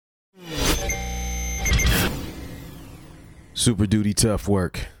Super Duty Tough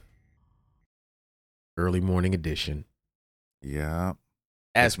Work. Early morning edition. Yeah.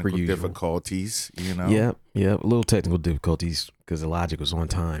 As per usual. Difficulties, you know? Yep. A little technical difficulties because the logic was on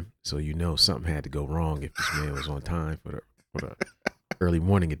time. So you know something had to go wrong if this man was on time for the early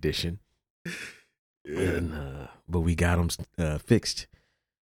morning edition. Yeah. And, but we got him fixed.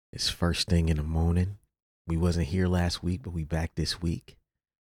 It's first thing in the morning. We wasn't here last week, but we back this week.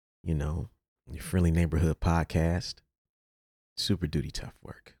 You know, your friendly neighborhood podcast. Super Duty Tough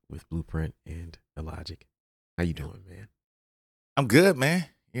Work with Blueprint and Illogic. How you doing, man? I'm good, man.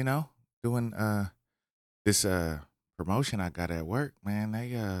 You know, doing this promotion I got at work, man.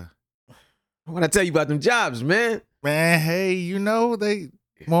 They I want to tell you about them jobs, man. Man, hey, you know, they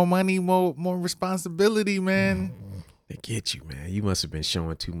more money, more responsibility, man. They get you, man. You must have been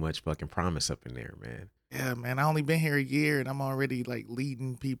showing too much fucking promise up in there, man. Yeah, man. I only been here a year and I'm already like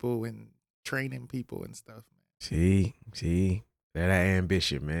leading people and training people and stuff. See, that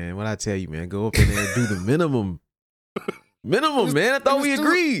ambition, man. What I tell you, man, go up in there and do the minimum. Minimum, man. I thought we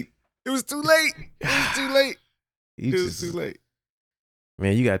agreed. It was too late. It was too late. It was too late.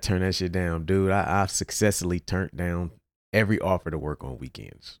 Man, you got to turn that shit down, dude. I've successfully turned down every offer to work on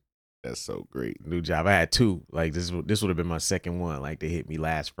weekends. That's so great. New job. I had two. Like, this would have been my second one. Like, they hit me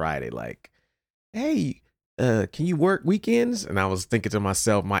last Friday. Like, hey, can you work weekends? And I was thinking to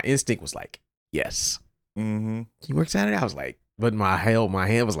myself, my instinct was like, yes. Mm-hmm. Can you work Saturday? I was like, but my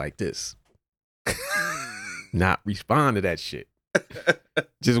hand was like this. Not respond to that shit.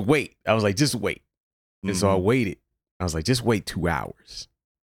 Just wait. I was like, just wait. And so I waited. I was like, just wait 2 hours.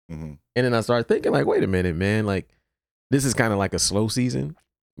 Mm-hmm. And then I started thinking, like, wait a minute, man. Like, this is kind of like a slow season.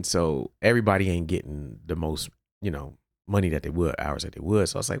 And so everybody ain't getting the most, you know, money that they would, hours that they would.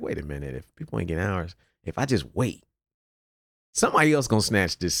 So I was like, wait a minute. If people ain't getting hours, if I just wait, somebody else gonna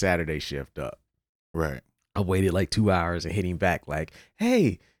snatch this Saturday shift up. Right. I waited like 2 hours and hit him back like,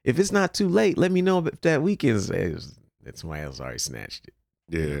 hey, if it's not too late, let me know if that weekend's that somebody else already snatched it.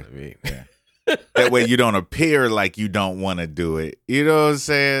 Yeah. You know what I mean? Yeah. That way you don't appear like you don't want to do it. You know what I'm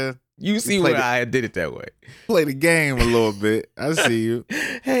saying? You see why I did it that way. Play the game a little bit. I see you.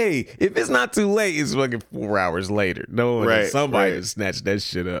 Hey, if it's not too late, it's fucking 4 hours later. No, somebody just snatched that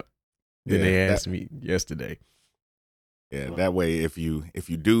shit up. Then they asked me yesterday. Yeah, that way if you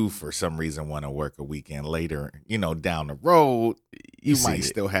do for some reason want to work a weekend later, you know, down the road, you might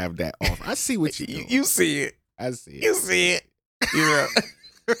still have that offer. I see what you do. You see it. I see it. You see it. You know.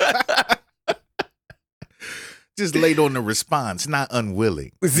 Just late on the response, not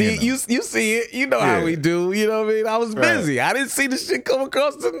unwilling. See, you see it. You know how we do. You know what I mean? I was busy. I didn't see the shit come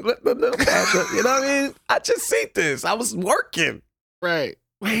across the you know what I mean? I just seen this. I was working. Right.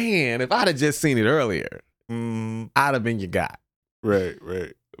 Man, if I'd have just seen it earlier, I'd have been your guy. Right.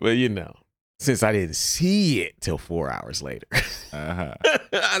 But, you know, since I didn't see it till 4 hours later, I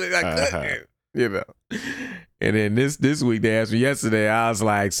couldn't, you know. And then this week, they asked me yesterday, I was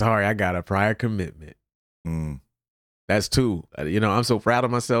like, sorry, I got a prior commitment. That's two. You know, I'm so proud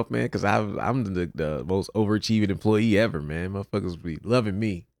of myself, man, because I'm the most overachieving employee ever, man. Motherfuckers be loving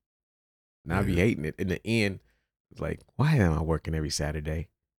me. And I be hating it. In the end, it's like, why am I working every Saturday?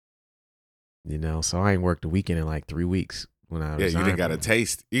 You know, so I ain't worked a weekend in like 3 weeks when I was. You done got a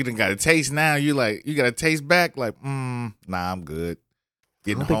taste. You done got a taste now. You got a taste back. Like, nah, I'm good.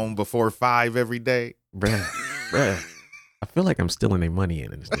 Getting home before 5 every day. Bruh. I feel like I'm stealing their money in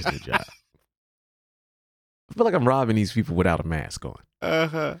this new job. I feel like I'm robbing these people without a mask on.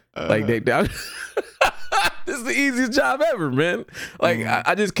 Like this is the easiest job ever, man. Like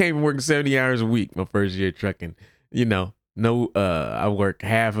I just came from working 70 hours a week my first year trucking. You know, I work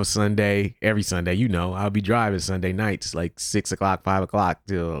half of Sunday, every Sunday. You know, I'll be driving Sunday nights, like 6 o'clock, 5 o'clock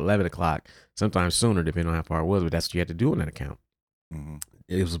till 11 o'clock. Sometimes sooner, depending on how far it was. But that's what you had to do on that account.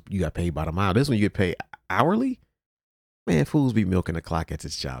 You got paid by the mile. This one you get paid hourly. Man, fools be milking the clock at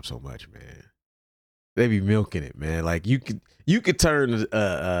this job so much, man. They be milking it, man. Like you could turn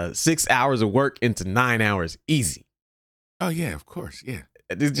 6 hours of work into 9 hours easy. Oh yeah, of course, yeah.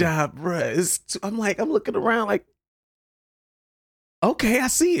 This job, bruh, I'm looking around like, okay, I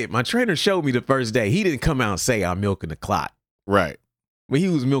see it. My trainer showed me the first day. He didn't come out and say I'm milking the clock. Right. But he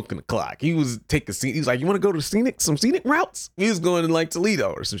was milking the clock. He was he was like, you want to go to some scenic routes? He was going to like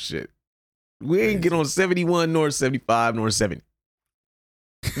Toledo or some shit. We ain't get on 71 nor 75 nor 70.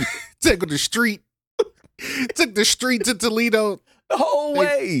 Take the street. Took the street to Toledo the whole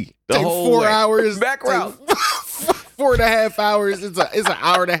way. Take 4 hours back route. 4.5 hours. It's an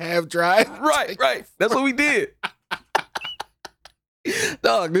hour and a half drive. Right. That's what we did.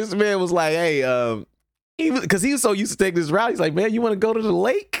 Dog, this man was like, hey, because he was so used to taking this route. He's like, man, you want to go to the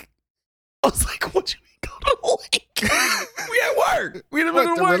lake? I was like, what you mean go to the lake? We at work. We in the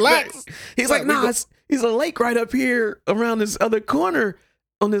middle of work. Relax. He's like, nah, he's a lake right up here around this other corner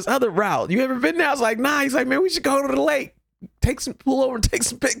on this other route. You ever been there? I was like, nah. He's like, man, we should go to the lake. Pull over and take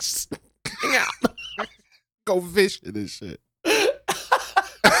some pictures. Hang out. Go fishing and shit.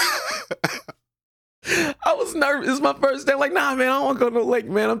 I was nervous. It's my first day. I'm like, nah, man, I don't want to go to the lake,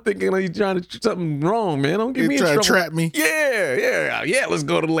 man. I'm thinking like, you're trying to do something wrong, man. Don't get me in trouble. You trying to trap me? Yeah. Let's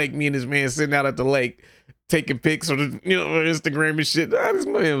go to the lake. Me and this man sitting out at the lake, taking pics for the, for Instagram and shit. This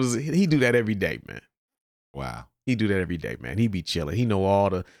man he do that every day, man. Wow. He do that every day, man. He be chilling. He know all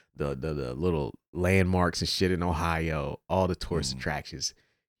the little landmarks and shit in Ohio, all the tourist attractions.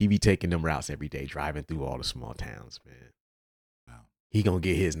 He be taking them routes every day, driving through all the small towns, man. Wow. He gonna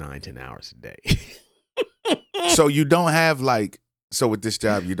get his 9-10 hours a day. So you don't have with this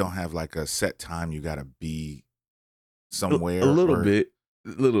job, you don't have like a set time you gotta be somewhere? A little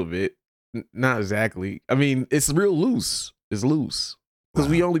bit. Not exactly. I mean, it's real loose. It's loose. Because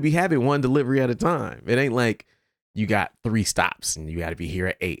we only be having one delivery at a time. It ain't like you got 3 stops and you got to be here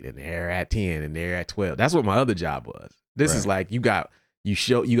at 8 and there at 10 and there at 12. That's what my other job was. This is like you got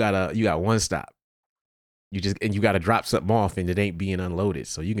one stop. You got to drop something off and it ain't being unloaded.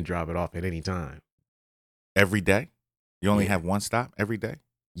 So you can drop it off at any time. Every day? You only have one stop every day?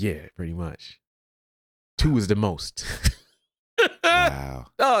 Yeah, pretty much. 2 is the most. Wow.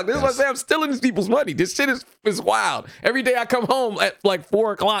 Dog, this is what I say. I'm stealing these people's money. This shit is wild. Every day I come home at like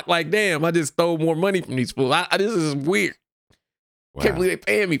 4 o'clock, like, damn, I just stole more money from these fools. This is weird. Wow. Can't believe they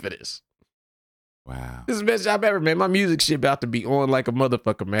paying me for this. Wow. This is the best job ever, man. My music shit about to be on like a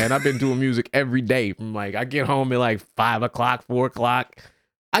motherfucker, man. I've been doing music every day. From like, I get home at like 5 o'clock, 4 o'clock.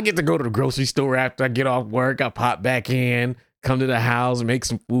 I get to go to the grocery store after I get off work. I pop back in, come to the house, make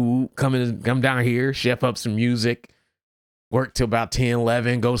some food, come down here, chef up some music. Work till about 10,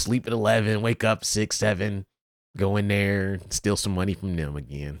 11, go sleep at 11, wake up 6, 7, go in there, steal some money from them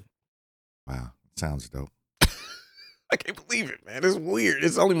again. Wow. Sounds dope. I can't believe it, man. It's weird.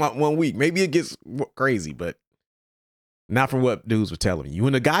 It's only my 1 week. Maybe it gets crazy, but not from what dudes were telling me.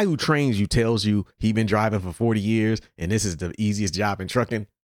 When the guy who trains you tells you he been driving for 40 years and this is the easiest job in trucking,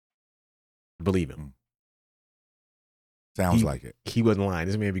 believe him. Sounds like it. He wasn't lying.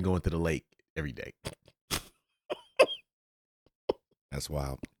 This man be going to the lake every day. That's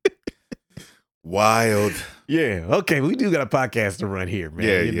wild. Wild. Yeah. Okay. We do got a podcast to run here,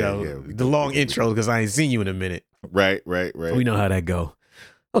 man. Yeah. The long intro because I ain't seen you in a minute. Right. We know how that go.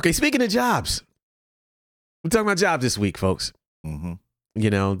 Okay. Speaking of jobs, we're talking about jobs this week, folks.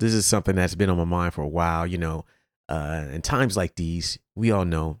 Mm-hmm. This is something that's been on my mind for a while. In times like these, we all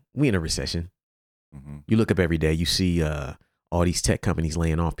know we in a recession. Mm-hmm. You look up every day, you see all these tech companies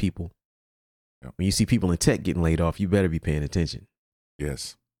laying off people. Yep. When you see people in tech getting laid off, you better be paying attention.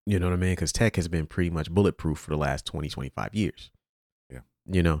 Yes. You know what I mean? Because tech has been pretty much bulletproof for the last 20, 25 years. Yeah.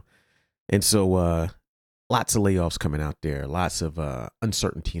 And so lots of layoffs coming out there, lots of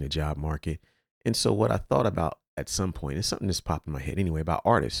uncertainty in the job market. And so what I thought about at some point, it's something that's popped in my head anyway, about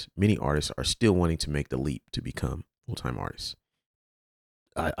artists. Many artists are still wanting to make the leap to become full-time artists.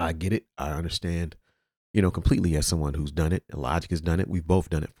 I get it. I understand, completely as someone who's done it. Logic has done it. We've both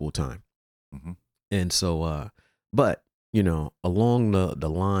done it full-time. Mm-hmm. And so, but along the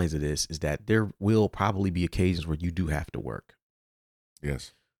lines of this is that there will probably be occasions where you do have to work.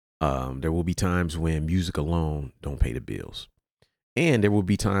 Yes. There will be times when music alone don't pay the bills. And there will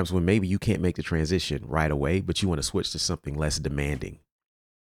be times when maybe you can't make the transition right away, but you want to switch to something less demanding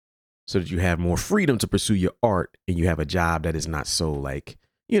so that you have more freedom to pursue your art and you have a job that is not so like,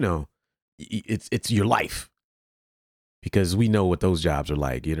 it's your life. Because we know what those jobs are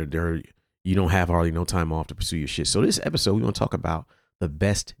like. You don't have hardly no time off to pursue your shit. So this episode, we want to talk about the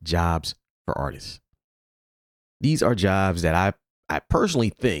best jobs for artists. These are jobs that I personally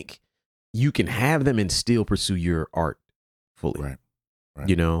think you can have them and still pursue your art fully. Right.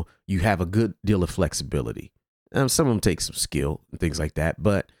 You have a good deal of flexibility. Some of them take some skill and things like that,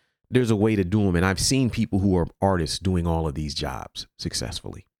 but there's a way to do them. And I've seen people who are artists doing all of these jobs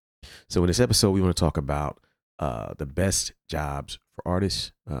successfully. So in this episode, we want to talk about the best jobs for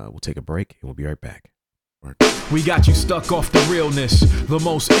artists. We'll take a break and we'll be right back. We got you stuck off the realness, the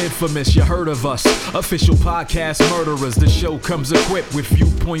most infamous, you heard of us, official podcast murderers. The show comes equipped with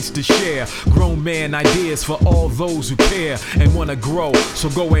viewpoints to share, grown man ideas for all those who care and want to grow. So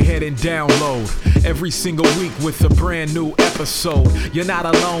go ahead and download every single week with a brand new episode. You're not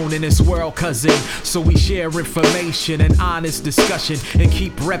alone in this world, cousin, so we share information and honest discussion and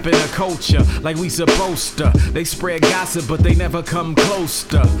keep repping the culture like we supposed to. They spread gossip but they never come close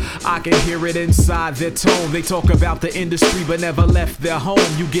to. I can hear it inside their tone. They talk about the industry but never left their home.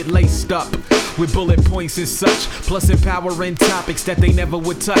 You get laced up with bullet points and such, plus empowering topics that they never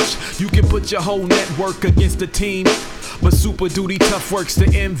would touch. You can put your whole network against the team, but Super Duty Tough Work's the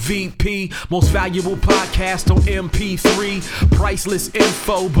MVP. Most valuable podcast on MP3. Priceless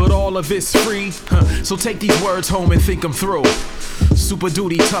info, but all of it's free. So take these words home and think them through. Super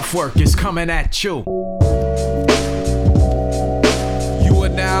Duty Tough Work is coming at you. You are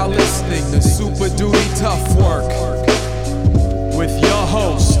now listening to Super Duty Tough Work with your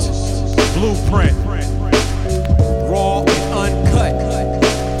host, Blueprint. Raw and uncut.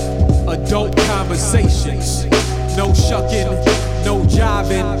 Adult conversations. No shucking, no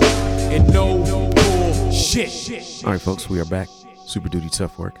jiving, and no bullshit. All right, folks, we are back. Super Duty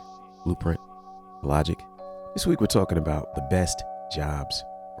Tough Work, Blueprint, Logic. This week we're talking about the best jobs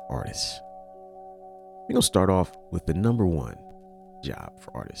for artists. We're going to start off with the number one job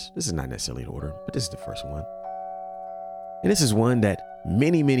for artists. This is not necessarily in order, but this is the first one. And this is one that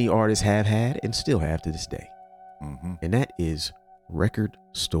many, many artists have had and still have to this day. Mm-hmm. And that is record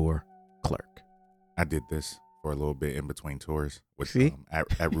store clerk. I did this for a little bit in between tours with See?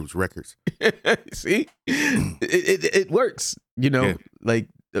 at Roots Records. See, it works. You know, Yeah. like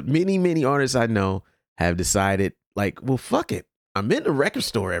many artists I know have decided, like, well, fuck it. I'm in the record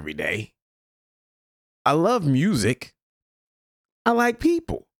store every day. I love music. I like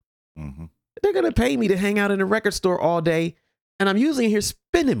people. Mm-hmm. They're gonna pay me to hang out in the record store all day, and I'm usually in here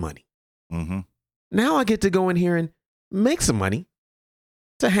spending money. Mm-hmm. Now I get to go in here and make some money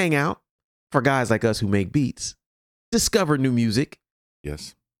to hang out. For guys like us who make beats, discover new music,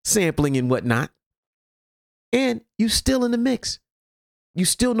 Yes. sampling and whatnot, and you still in the mix. You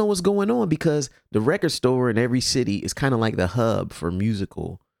still know what's going on because the record store in every city is kind of like the hub for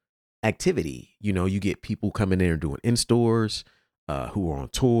musical activity. You know, you get people coming in and doing in-stores who are on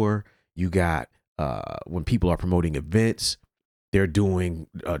tour. You got when people are promoting events, they're doing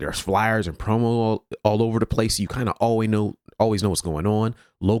there's flyers and promo all over the place. So you kind of always know what's going on.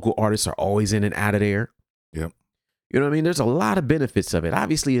 Local artists are always in and out of there. Yep. You know what I mean? There's a lot of benefits of it.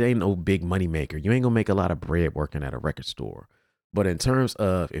 Obviously, it ain't no big money maker. You ain't gonna make a lot of bread working at a record store. But in terms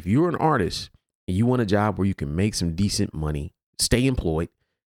of if you're an artist and you want a job where you can make some decent money, stay employed,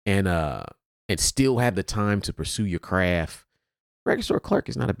 and still have the time to pursue your craft, record store clerk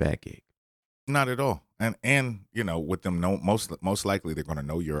is not a bad gig. Not at all. And you know, with them, most likely they're gonna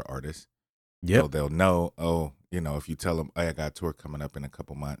know you're an artist. Yep. So they'll know. Oh, you know, if you tell them, hey, I got a tour coming up in a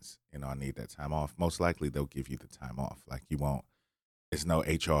couple months. You know, I need that time off. Most likely they'll give you the time off. Like you won't. It's no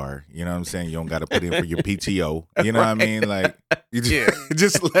HR. You know what I'm saying? You don't got to put in for your PTO. You know what I mean? Like you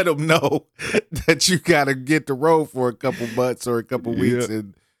just let them know that you got to get the road for a couple months or a couple weeks,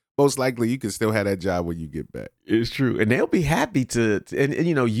 and most likely you can still have that job when you get back. It's true. And they'll be happy to and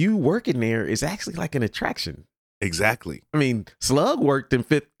you know, you working there is actually like an attraction. Exactly. I mean, Slug worked in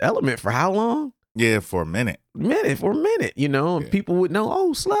Fifth Element for how long? Yeah, for a minute. For a minute, you know, and people would know,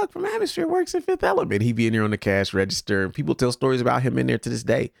 oh, Slug from Atmosphere works in Fifth Element. He'd be in there on the cash register, and people tell stories about him in there to this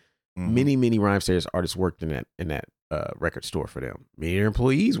day. Mm-hmm. Many Rhyme Sayers artists worked in that record store for them. Many of their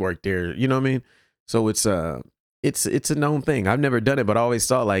employees worked there. You know what I mean? So it's a known thing. I've never done it, but I always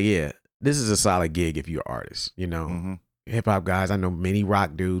thought like, yeah, this is a solid gig if you're an artist. You know, Mm-hmm. hip hop guys. I know many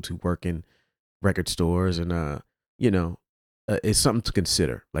rock dudes who work in record stores, and you know, it's something to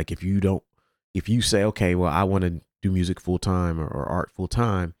consider. Like if you say, okay, well, I want to do music full time or art full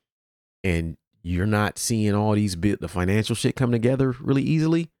time, and you're not seeing all these the financial shit come together really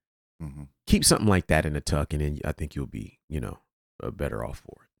easily, Mm-hmm. keep something like that in the tuck, and then I think you'll be, you know, better off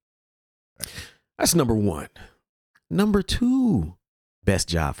for it. That's number one. Number two, best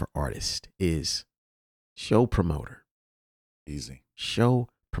job for artists is show promoter. Easy. Show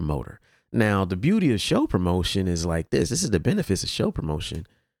promoter. Now, the beauty of show promotion is like this. This is the benefits of show promotion.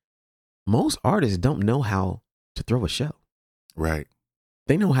 Most artists don't know how to throw a show. Right.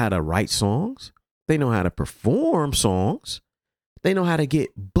 They know how to write songs. They know how to perform songs. They know how to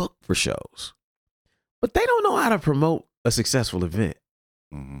get booked for shows. But they don't know how to promote a successful event.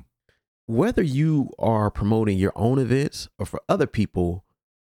 Mm-hmm. Whether you are promoting your own events or for other people,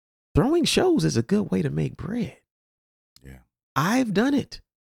 throwing shows is a good way to make bread. Yeah. I've done it.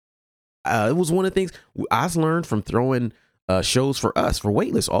 It was one of the things I learned from throwing shows for us, for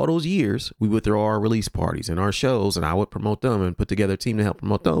Waitlist, all those years. We would throw our release parties and our shows, and I would promote them and put together a team to help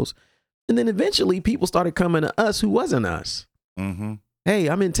promote those. And then eventually people started coming to us who wasn't us. Mm-hmm. Hey,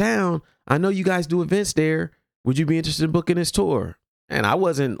 I'm in town. I know you guys do events there. Would you be interested in booking this tour? And I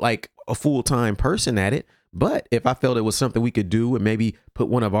wasn't like a full-time person at it, but if I felt it was something we could do and maybe put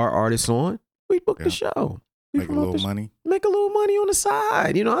one of our artists on, we'd book the show. Make a little money. Make a little money on the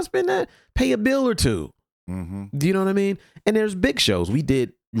side. You know, I spend that, pay a bill or two. Mm-hmm. Do you know what I mean? And there's big shows. We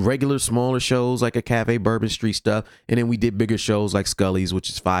did regular smaller shows like a Cafe Bourbon Street stuff. And then we did bigger shows like Scully's, which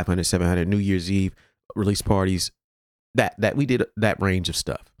is 500, 700, New Year's Eve release parties. That we did that range of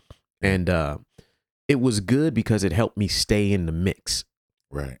stuff. And it was good because it helped me stay in the mix.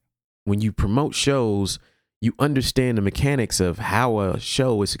 Right. When you promote shows, you understand the mechanics of how a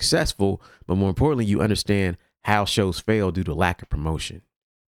show is successful, but more importantly, you understand how shows fail due to lack of promotion.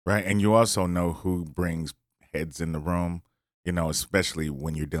 Right. And you also know who brings heads in the room, you know, especially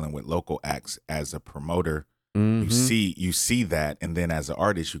when you're dealing with local acts as a promoter. Mm-hmm. You see that, and then as an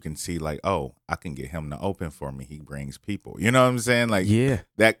artist, you can see like, oh, I can get him to open for me. He brings people. You know what I'm saying? Like, Yeah.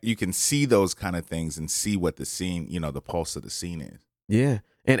 that you can see those kind of things and see what the scene, you know, the pulse of the scene is. Yeah.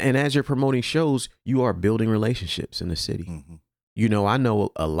 And as you're promoting shows, you are building relationships in the city. Mm-hmm. You know, I know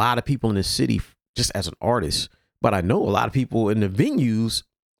a lot of people in the city just as an artist, but I know a lot of people in the venues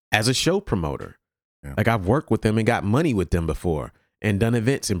as a show promoter. Yeah. Like I've worked with them and got money with them before and done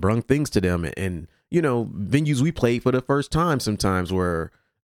events and brung things to them. And you know, venues we played for the first time sometimes where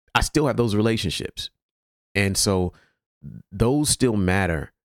I still have those relationships. And so those still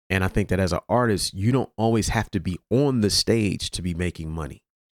matter. And I think that as an artist, you don't always have to be on the stage to be making money.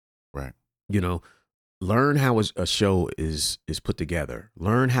 Right. You know, learn how a show is put together.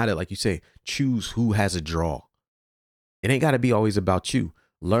 Learn how to, like you say, choose who has a draw. It ain't got to be always about you.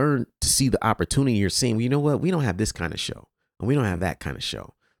 Learn to see the opportunity you're seeing. Well, you know what? We don't have this kind of show, and we don't have that kind of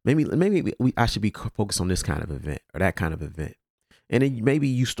show. Maybe I should be focused on this kind of event or that kind of event. And then maybe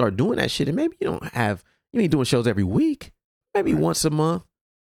you start doing that shit, and maybe you ain't doing shows every week. Maybe once a month,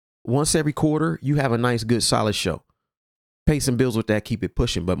 once every quarter, you have a nice, good, solid show. Pay some bills with that, keep it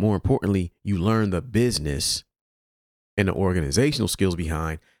pushing. But more importantly, you learn the business and the organizational skills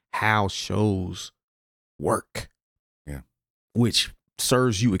behind how shows work. Yeah. Which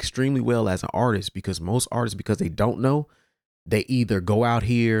serves you extremely well as an artist, because most artists, because they don't know, they either go out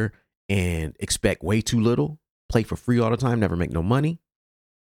here and expect way too little, play for free all the time, never make no money,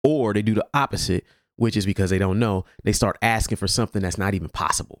 or they do the opposite, which is because they don't know, they start asking for something that's not even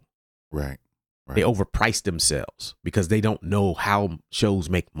possible. Right. They overprice themselves because they don't know how shows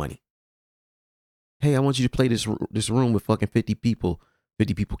make money. Hey, I want you to play this room with fucking 50 people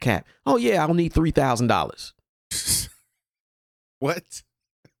cap. Oh yeah, I'll need $3,000. What?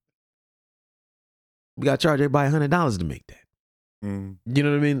 We got to charge everybody $100 to make that. Mm. You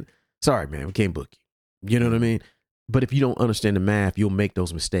know what I mean? Sorry, man, we can't book you. You know what I mean? But if you don't understand the math, you'll make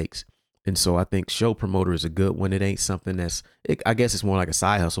those mistakes. And so I think show promoter is a good one. It ain't something I guess it's more like a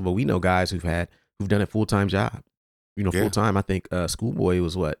side hustle, but we know guys who've done a full-time job. You know, full-time. I think Schoolboy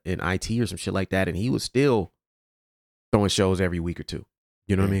was in IT or some shit like that, and he was still throwing shows every week or two.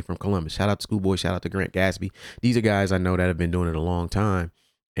 You know what I mean? From Columbus. Shout out to Schoolboy, shout out to Grant Gatsby. These are guys I know that have been doing it a long time,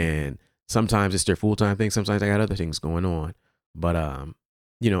 and sometimes it's their full-time thing, sometimes they got other things going on. But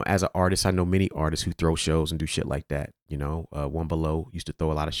you know, as an artist, I know many artists who throw shows and do shit like that. You know, One Below used to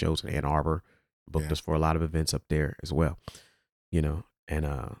throw a lot of shows in Ann Arbor, booked us for a lot of events up there as well. You know, and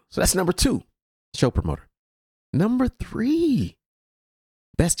so that's number 2, show promoter. Number 3,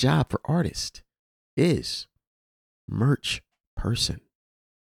 best job for artists is merch person.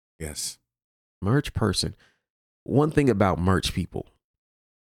 Yes. Merch person. One thing about merch people,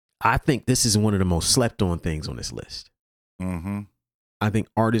 I think this is one of the most slept on things on this list. Mm-hmm. I think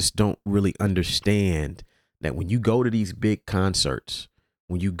artists don't really understand that when you go to these big concerts,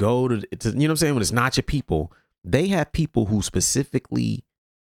 when you go to you know what I'm saying, when it's not your people, they have people who specifically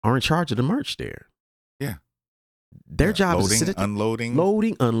are in charge of the merch there. Yeah. Their job is to sit unloading,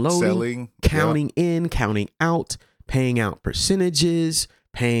 selling, counting in, counting out, paying out percentages,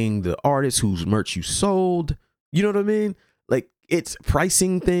 paying the artist whose merch you sold. You know what I mean? Like, it's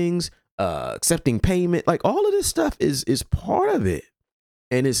pricing things, accepting payment. Like, all of this stuff is part of it.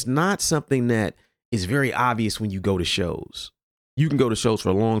 And it's not something that is very obvious when you go to shows. You can go to shows for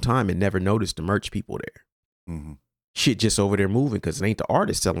a long time and never notice the merch people there. Mm-hmm. Shit just over there moving because it ain't the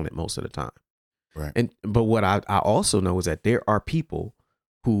artist selling it most of the time. Right. But what I also know is that there have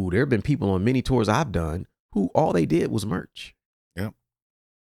been people on many tours I've done who all they did was merch. Yep.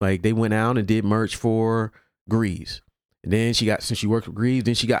 Like, they went out and did merch for Greaves. And then since she worked with Greaves,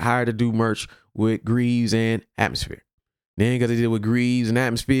 then she got hired to do merch with Greaves and Atmosphere. Then because they did it with Greaves and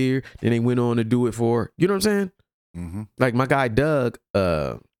Atmosphere, then they went on to do it for, you know what I'm saying? Mm-hmm. Like, my guy Doug,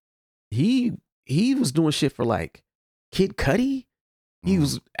 he was doing shit for like Kid Cudi. He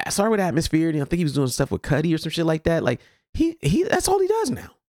was started with Atmosphere, and I think he was doing stuff with Cudi or some shit like that. Like, he that's all he does now.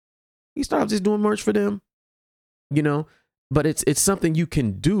 He started just doing merch for them, you know. But it's something you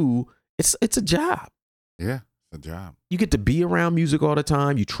can do. It's a job. Yeah, it's a job. You get to be around music all the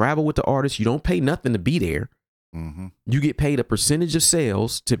time. You travel with the artist. You don't pay nothing to be there. Mm-hmm. You get paid a percentage of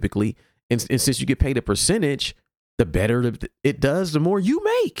sales typically. And since you get paid a percentage, the better it does, the more you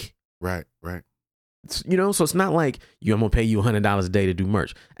make. Right. You know, so it's not like I'm going to pay you $100 a day to do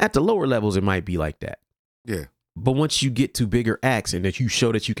merch. At the lower levels, it might be like that. Yeah. But once you get to bigger acts and that you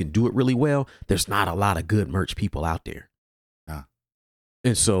show that you can do it really well, there's not a lot of good merch people out there. Nah.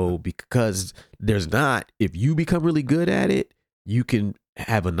 And so because there's not, if you become really good at it, you can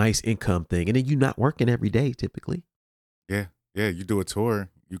have a nice income thing. And then you're not working every day typically. Yeah. You do a tour,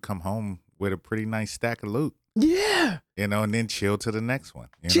 you come home with a pretty nice stack of loot. Yeah. You know, and then chill to the next one.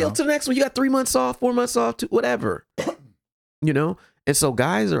 To the next one. You got 3 months off, 4 months off, whatever. You know? And so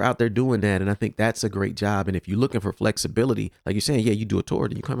guys are out there doing that. And I think that's a great job. And if you're looking for flexibility, like you're saying, yeah, you do a tour,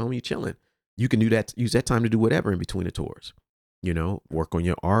 then you come home and you're chilling. You can do that, use that time to do whatever in between the tours. You know, work on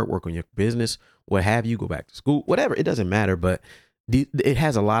your art, work on your business, what have you, go back to school, whatever. It doesn't matter. But it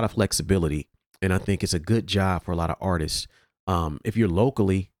has a lot of flexibility. And I think it's a good job for a lot of artists. If you're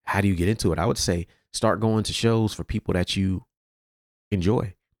locally, how do you get into it? I would say start going to shows for people that you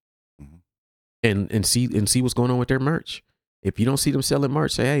enjoy, and see what's going on with their merch. If you don't see them selling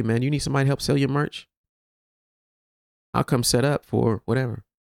merch, say, hey man, you need somebody to help sell your merch. I'll come set up for whatever,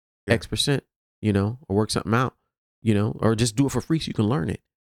 X%, you know, or work something out, you know, or just do it for free so you can learn it.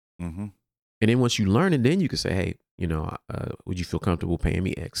 Mm-hmm. And then once you learn it, then you can say, hey, you know, would you feel comfortable paying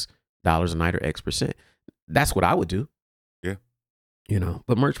me X dollars a night or X%? That's what I would do. Yeah. You know,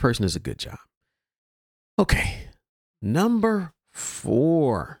 but merch person is a good job. Okay. Number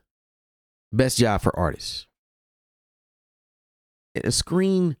 4, best job for artists.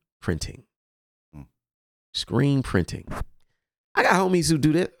 Screen printing. Screen printing. I got homies who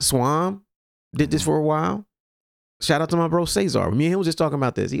do that. Swam did this for a while. Shout out to my bro Cesar. Me and him was just talking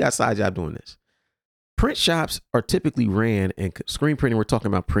about this. He got a side job doing this. Print shops are typically ran, and screen printing, we're talking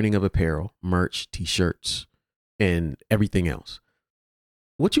about printing of apparel, merch, t-shirts, and everything else.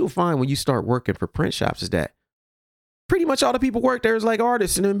 What you'll find when you start working for print shops is that pretty much all the people work there is like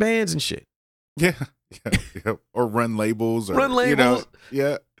artists and in bands and shit. Yeah. Or run labels. Or, run labels. You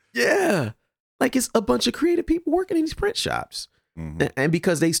know, yeah. Like it's a bunch of creative people working in these print shops. Mm-hmm. And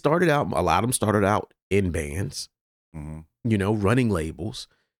because they started out, a lot of them started out in bands, you know, running labels.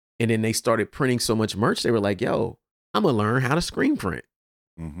 And then they started printing so much merch. They were like, yo, I'm going to learn how to screen print.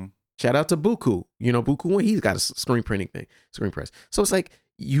 Shout out to Buku. You know, Buku, he's got a screen printing thing, screen press. So it's like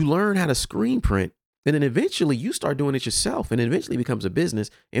you learn how to screen print, and then eventually you start doing it yourself, and eventually it becomes a business.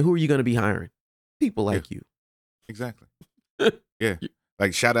 And who are you going to be hiring? People like you. Exactly. Yeah.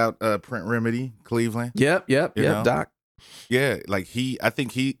 Like shout out Print Remedy, Cleveland. Yep, Doc. Yeah, like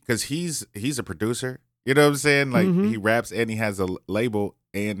because he's a producer. You know what I'm saying? Like he raps and he has a label,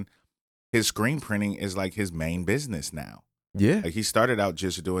 and his screen printing is like his main business now. Yeah. Like he started out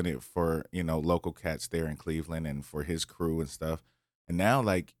just doing it for, you know, local cats there in Cleveland and for his crew and stuff. And now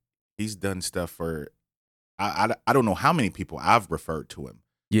like he's done stuff for I don't know how many people I've referred to him.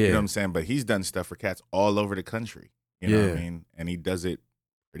 Yeah. You know what I'm saying? But he's done stuff for cats all over the country. You know what I mean? And he does it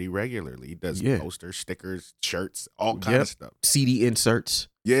pretty regularly. He does posters, stickers, shirts, all kind of stuff. CD inserts.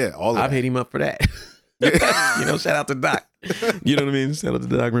 Yeah, all of that. I've hit him up for that. You know, shout out to Doc. You know what I mean? Shout out to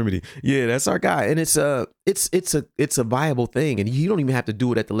Doc Remedy. Yeah, that's our guy. And it's a viable thing. And you don't even have to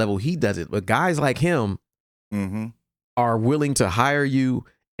do it at the level he does it. But guys like him are willing to hire you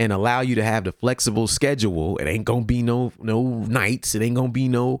and allow you to have the flexible schedule. It ain't gonna be no nights. It ain't gonna be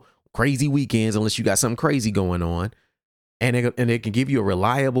no crazy weekends unless you got something crazy going on. And it can give you a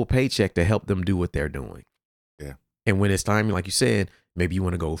reliable paycheck to help them do what they're doing. Yeah. And when it's time, like you said, maybe you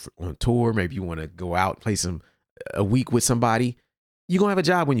want to go on tour, maybe you want to go out, play a week with somebody, you're going to have a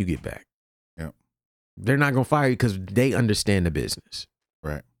job when you get back. Yeah. They're not going to fire you because they understand the business.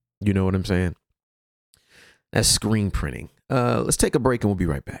 Right. You know what I'm saying? That's screen printing. Let's take a break and we'll be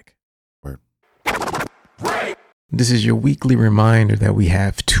right back. Word. This is your weekly reminder that we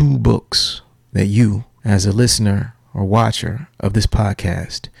have 2 books that you, as a listener or watcher of this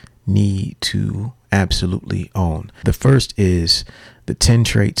podcast, need to absolutely own. The first is The 10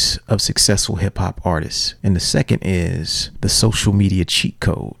 Traits of Successful Hip Hop Artists, and the second is The Social Media Cheat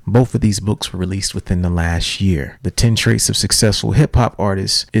Code. Both of these books were released within the last year. The 10 Traits of Successful Hip Hop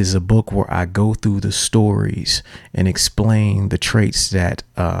Artists is a book where I go through the stories and explain the traits that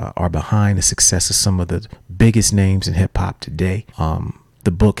are behind the success of some of the biggest names in hip hop today. The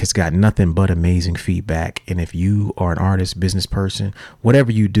book has got nothing but amazing feedback. And if you are an artist, business person,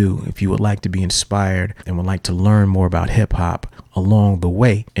 whatever you do, if you would like to be inspired and would like to learn more about hip hop along the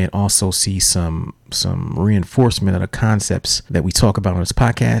way and also see some reinforcement of the concepts that we talk about on this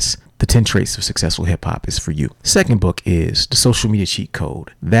podcast, The 10 Traits of Successful Hip Hop is for you. Second book is The Social Media Cheat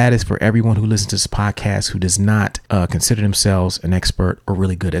Code. That is for everyone who listens to this podcast who does not consider themselves an expert or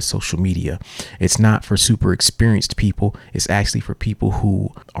really good at social media. It's not for super experienced people. It's actually for people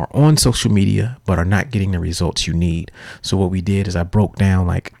who are on social media but are not getting the results you need. So what we did is I broke down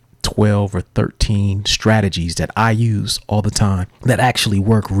like 12 or 13 strategies that I use all the time that actually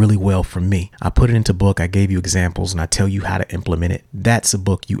work really well for me. I put it into a book. I gave you examples and I tell you how to implement it. That's a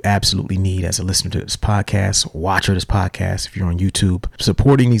book you absolutely need as a listener to this podcast, watcher of this podcast. If you're on YouTube,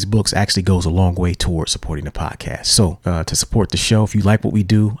 supporting these books actually goes a long way towards supporting the podcast. So to support the show, if you like what we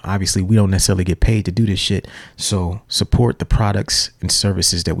do, obviously we don't necessarily get paid to do this shit. So support the products and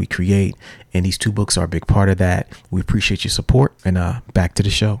services that we create. And these 2 books are a big part of that. We appreciate your support, and back to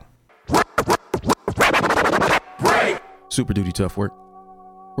the show. Super Duty Tough Work.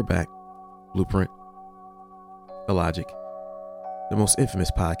 We're back. Blueprint. Illogic. The most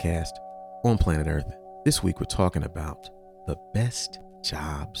infamous podcast on planet Earth. This week we're talking about the best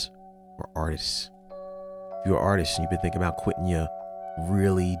jobs for artists. If you're an artist and you've been thinking about quitting your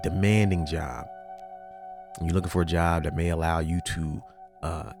really demanding job, and you're looking for a job that may allow you to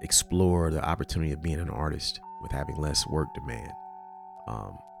explore the opportunity of being an artist with having less work demand,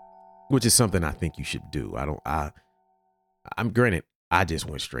 which is something I think you should do. I'm granted, I just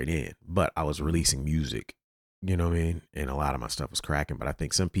went straight in, but I was releasing music, you know what I mean? And a lot of my stuff was cracking, but I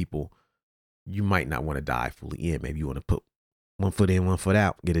think some people, you might not want to dive fully in. Maybe you want to put 1 foot in, 1 foot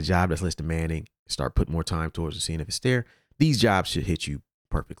out, get a job that's less demanding, start putting more time towards and seeing if it's there. These jobs should hit you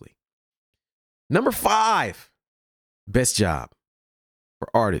perfectly. Number 5, best job for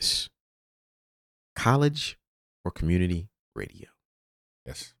artists, college or community radio.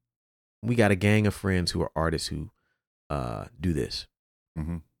 Yes. We got a gang of friends who are artists who do this.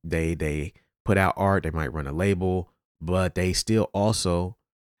 Mm-hmm. They put out art. They might run a label, but they still also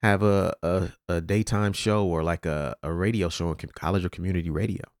have a daytime show or like a radio show on college or community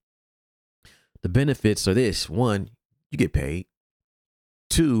radio. The benefits are this: 1, you get paid.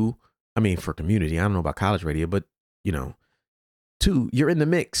 2, I mean, for community, I don't know about college radio, but 2, you're in the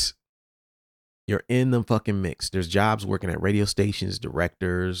mix. You're in the fucking mix. There's jobs working at radio stations,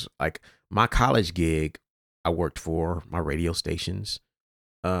 directors. Like my college gig, I worked for my radio stations.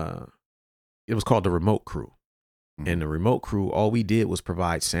 It was called the Remote Crew. Mm-hmm. And the Remote Crew, all we did was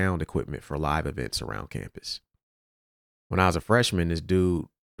provide sound equipment for live events around campus. When I was a freshman, this dude,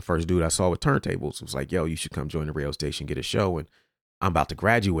 the first dude I saw with turntables, was like, yo, you should come join the radio station, get a show. And I'm about to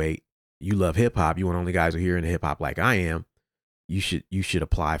graduate. You love hip hop. You one of the only guys who are here in hip hop like I am. You should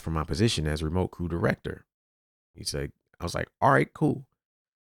apply for my position as Remote Crew director. He said, I was like, all right, cool.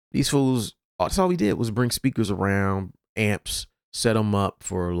 These fools, that's all we did was bring speakers around, amps, set them up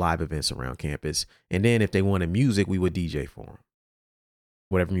for live events around campus. And then if they wanted music, we would DJ for them.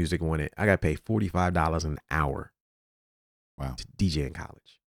 Whatever music wanted. I got paid $45 an hour. Wow. To DJ in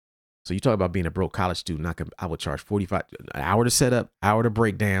college. So you talk about being a broke college student, I would charge $45 an hour to set up, hour to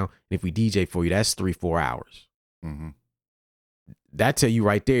break down. And if we DJ for you, that's 3-4 hours. Mm-hmm. That tell you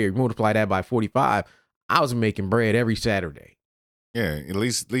right there, multiply that by 45. I was making bread every Saturday. Yeah, at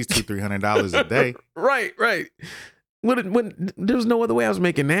least $200-$300 a day. Right. When there was no other way I was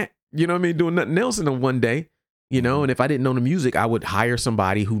making that. You know what I mean? Doing nothing else in one day. You know, and if I didn't know the music, I would hire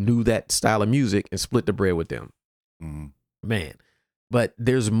somebody who knew that style of music and split the bread with them. Mm-hmm. Man, but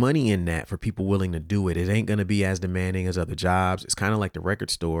there's money in that for people willing to do it. It ain't going to be as demanding as other jobs. It's kind of like the record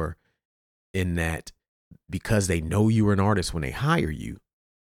store in that because they know you're an artist when they hire you,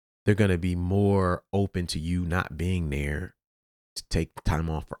 they're going to be more open to you not being there to take time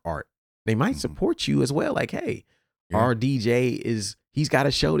off for art. They might support you as well. Like, hey, our DJ he's got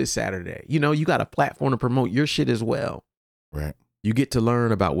a show this Saturday. You know, you got a platform to promote your shit as well. Right. You get to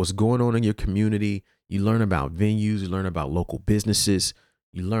learn about what's going on in your community. You learn about venues. You learn about local businesses.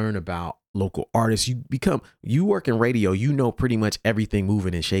 You learn about local artists. You work in radio. You know pretty much everything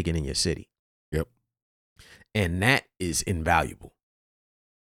moving and shaking in your city. Yep. And that is invaluable.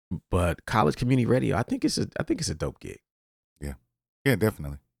 But college community radio, I think it's a dope gig. Yeah. Yeah,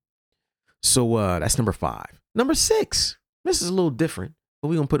 definitely. So that's number 5. Number 6. This is a little different, but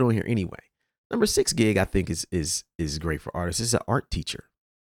we're gonna put it on here anyway. Number 6 gig, I think is great for artists. It's an art teacher.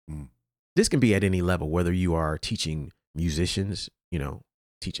 Mm. This can be at any level, whether you are teaching musicians, you know,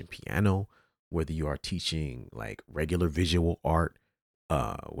 teaching piano, whether you are teaching like regular visual art,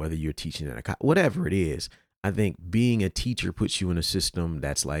 whether you're teaching whatever it is. I think being a teacher puts you in a system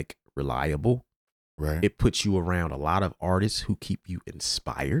that's like reliable. Right. It puts you around a lot of artists who keep you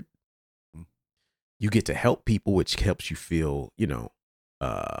inspired. You get to help people, which helps you feel, you know,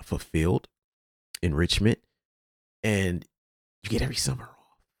 fulfilled, enrichment, and you get every summer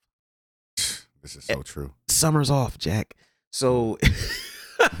off. This is so true. Summer's off, Jack. So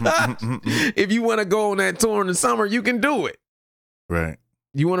if you want to go on that tour in the summer, you can do it. Right.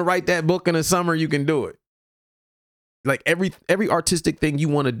 You want to write that book in the summer, you can do it. Like every artistic thing you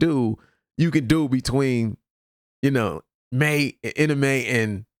want to do, you can do between, end of May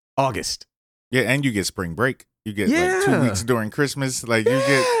and August. Yeah, and you get spring break. You get like 2 weeks during Christmas. Like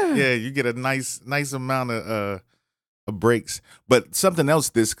you get a nice amount of breaks. But something else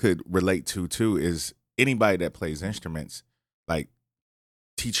this could relate to too is anybody that plays instruments, like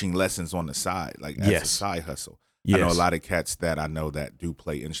teaching lessons on the side, like as a side hustle. Yes. I know a lot of cats that I know that do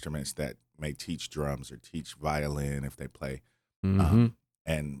play instruments that may teach drums or teach violin if they play,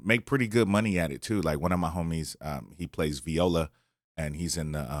 and make pretty good money at it too. Like one of my homies, he plays viola, and he's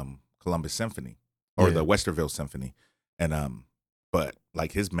in the Columbus Symphony or the Westerville Symphony, and but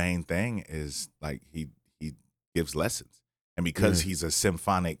like his main thing is like he gives lessons, and because he's a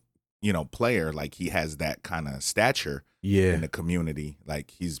symphonic, player, like he has that kind of stature in the community.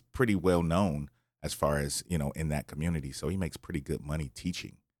 Like he's pretty well known as far as, in that community. So he makes pretty good money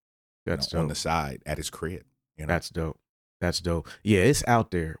teaching. That's dope. On the side at his crib. That's dope. Yeah, it's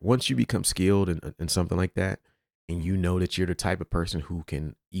out there. Once you become skilled in something like that, and you know that you're the type of person who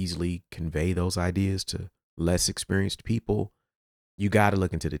can easily convey those ideas to less experienced people, you got to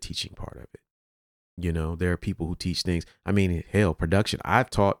look into the teaching part of it. There are people who teach things. I mean, hell, production. I've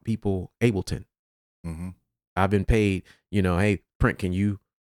taught people Ableton. Mm-hmm. I've been paid, hey, Print,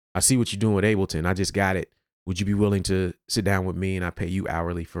 I see what you're doing with Ableton. I just got it. Would you be willing to sit down with me and I pay you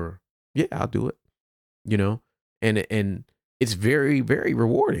hourly for, I'll do it. And it's very, very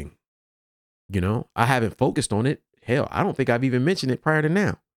rewarding. I haven't focused on it. Hell, I don't think I've even mentioned it prior to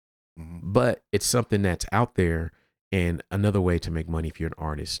now. Mm-hmm. But it's something that's out there and another way to make money if you're an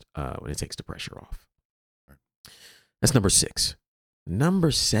artist when it takes the pressure off. That's number 6.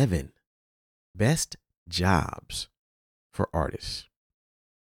 Number 7, best jobs for artists.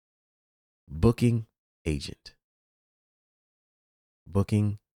 Booking agent.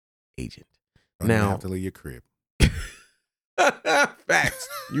 Don't now have to leave your crib. Facts.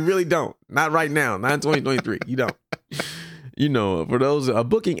 You really don't. Not right now. Not in 2023. You don't. For those, a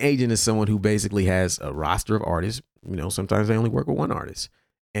booking agent is someone who basically has a roster of artists. Sometimes they only work with one artist,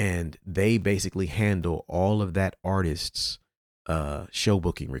 and they basically handle all of that artist's show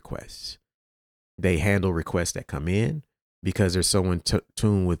booking requests. They handle requests that come in because there's someone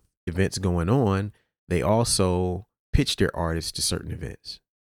tuned with events going on. They also pitch their artists to certain events.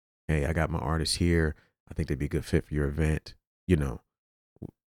 Hey, I got my artist here. I think they'd be a good fit for your event.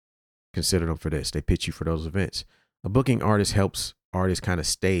 Consider them for this. They pitch you for those events. A booking artist helps artists kind of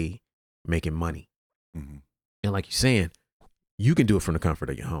stay making money. Mm-hmm. And like you're saying, you can do it from the comfort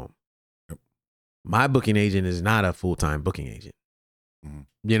of your home. Yep. My booking agent is not a full-time booking agent. Mm-hmm.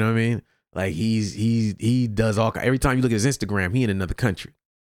 You know what I mean? Like he does every time you look at his Instagram, he in another country.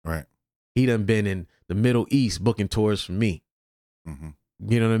 Right. He done been in the Middle East booking tours for me. Mm-hmm.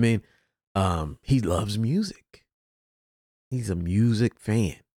 You know what I mean? He loves music. He's a music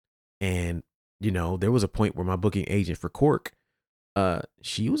fan. And, there was a point where my booking agent for Cork,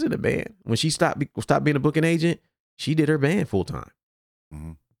 she was in a band. When she stopped being a booking agent, she did her band full time.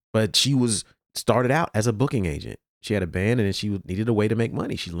 Mm-hmm. But she started out as a booking agent. She had a band and then she needed a way to make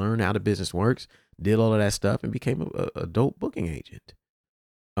money. She learned how the business works, did all of that stuff, and became a dope booking agent.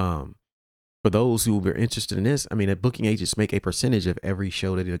 For those who are interested in this, the booking agents make a percentage of every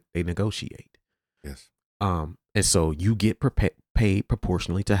show that they negotiate. Yes. And so you get paid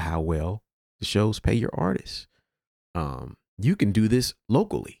proportionally to how well the shows pay your artists. You can do this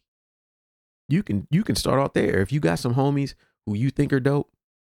locally. You can start out there. If you got some homies who you think are dope,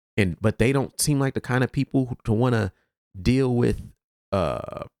 but they don't seem like the kind of people to want to deal with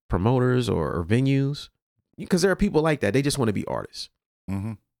promoters or venues, because there are people like that. They just want to be artists.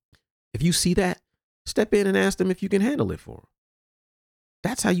 Mm-hmm. If you see that, step in and ask them if you can handle it for them.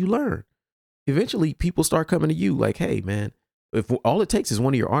 That's how you learn. Eventually, people start coming to you like, hey, man, if all it takes is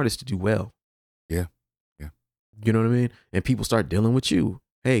one of your artists to do well. Yeah. You know what I mean? And people start dealing with you.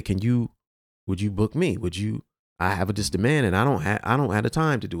 Hey, would you book me? I have this demand and I don't have the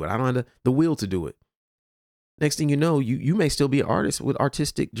time to do it. I don't have the will to do it. Next thing you know, you may still be an artist with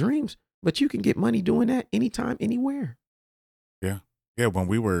artistic dreams, but you can get money doing that anytime, anywhere. Yeah. Yeah. When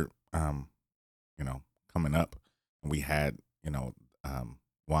we were, coming up, and we had,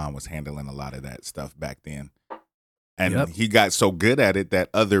 Juan was handling a lot of that stuff back then. And he got so good at it that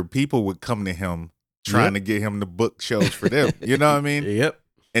other people would come to him trying to get him to book shows for them. You know what I mean? Yep.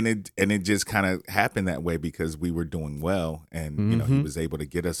 And it just kind of happened that way because we were doing well, and he was able to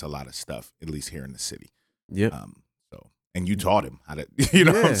get us a lot of stuff, at least here in the city. Yep. So And you taught him how to, you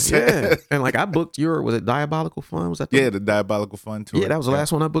know what I'm saying? Yeah. And like I booked was it Diabolical Fun? Was that the Diabolical Fun tour. Yeah, that was the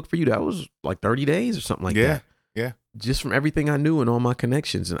last one I booked for you. That was like 30 days or something like that. Yeah. Just from everything I knew and all my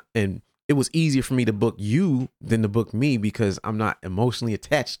connections. And it was easier for me to book you than to book me because I'm not emotionally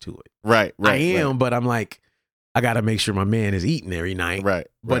attached to it. Right. I am, but I'm like, I got to make sure my man is eating every night. Right.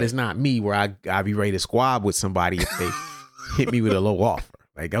 But it's not me where I be ready to squab with somebody if they hit me with a low offer.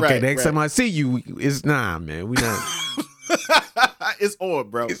 Like, okay, next time I see you, it's man. We not. It's on,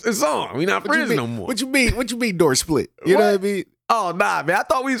 bro. It's on. We not friends no more. What you mean door split? You know what I mean? Oh, nah, man. I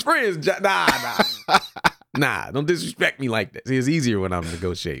thought we was friends. Nah. Nah, don't disrespect me like that. See, it's easier when I'm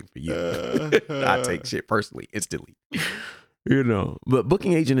negotiating for you. I take shit personally, instantly. You know, but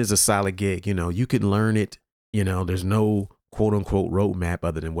booking agent is a solid gig. You know, you can learn it. You know, there's no quote unquote roadmap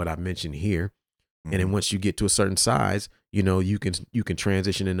other than what I mentioned here. And then once you get to a certain size, you know, you can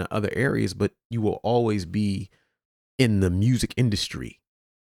transition into other areas, but you will always be in the music industry,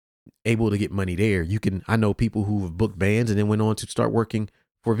 able to get money there. I know people who have booked bands and then went on to start working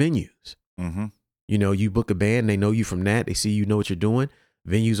for venues. Mm-hmm. You know, you book a band, they know you from that. They see you know what you're doing.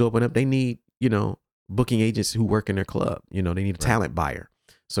 Venues open up. They need, you know, booking agents who work in their club. You know, they need a talent buyer.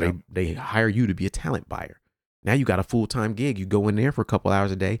 So they hire you to be a talent buyer. Now you got a full-time gig. You go in there for a couple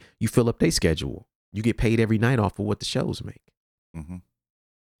hours a day. You fill up their schedule. You get paid every night off of what the shows make. Mm-hmm.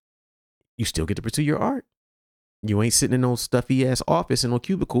 You still get to pursue your art. You ain't sitting in no stuffy ass office in no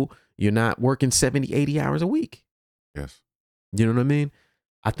cubicle. You're not working 70, 80 hours a week. Yes. You know what I mean?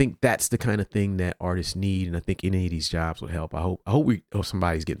 I think that's the kind of thing that artists need. And I think any of these jobs would help. I hope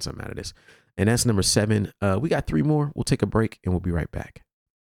somebody's getting something out of this. And that's number 7. We got 3 more. We'll take a break and we'll be right back.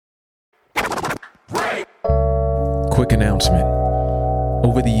 Quick announcement.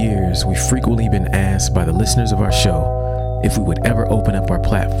 Over the years, we've frequently been asked by the listeners of our show if we would ever open up our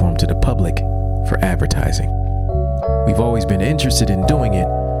platform to the public for advertising. We've always been interested in doing it,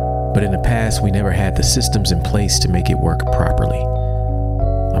 but in the past, we never had the systems in place to make it work properly.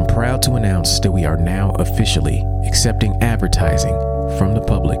 I'm proud to announce that we are now officially accepting advertising from the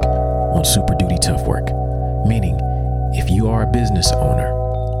public on Super Duty Tough Work, meaning if you are a business owner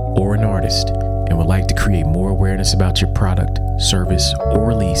or an artist and would like to create more awareness about your product, service, or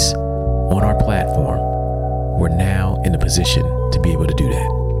release on our platform, we're now in a position to be able to do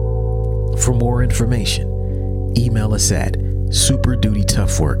that. For more information, email us at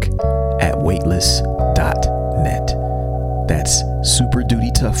superdutytoughwork@weightless.net. That's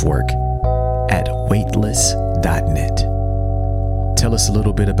superdutytoughwork@weightless.net. Tell us a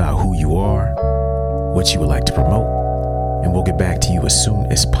little bit about who you are, what you would like to promote, and we'll get back to you as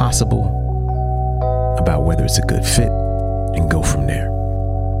soon as possible about whether it's a good fit and go from there.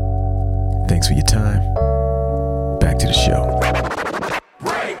 Thanks for your time. Back to the show.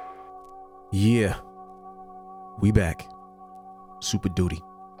 Yeah. We back. Super Duty.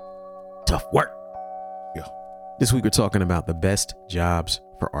 Tough work. Yeah. This week we're talking about the best jobs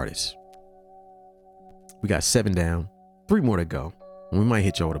for artists. We got 7 down, 3 more to go. And we might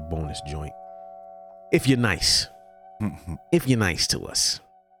hit y'all with a bonus joint. If you're nice. If you're nice to us.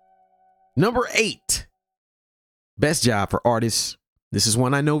 Number 8. Best job for artists. This is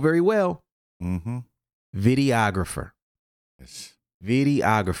one I know very well. Mm-hmm. Videographer. Yes.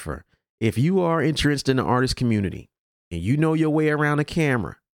 Videographer. If you are interested in the artist community and you know your way around a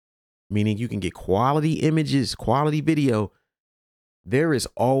camera, meaning you can get quality images, quality video, there is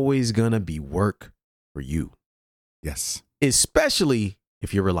always going to be work for you. Yes. Especially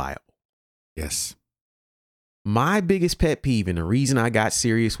if you're reliable. Yes. My biggest pet peeve and the reason I got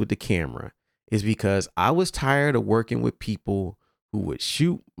serious with the camera is because I was tired of working with people who would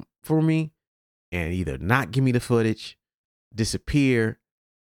shoot for me and either not give me the footage, disappear,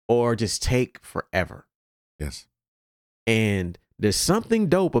 or just take forever. Yes. And there's something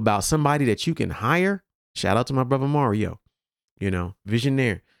dope about somebody that you can hire. Shout out to my brother Mario,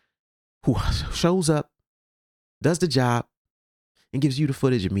 visionaire, who shows up, does the job, and gives you the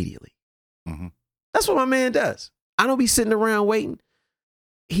footage immediately. Mm-hmm. That's what my man does. I don't be sitting around waiting.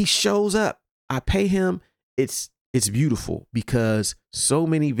 He shows up. I pay him. It's beautiful because so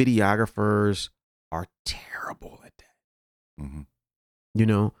many videographers are terrible at that. Mm-hmm.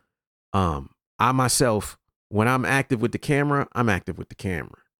 I myself, when I'm active with the camera, I'm active with the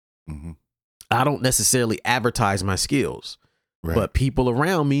camera. Mm-hmm. I don't necessarily advertise my skills, right. But people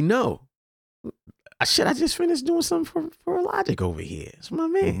around me know. I just finished doing something for Logic over here. It's my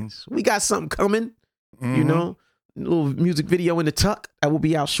man. Mm-hmm. We got something coming, mm-hmm. A little music video in the tuck that will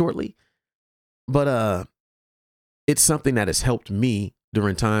be out shortly. But it's something that has helped me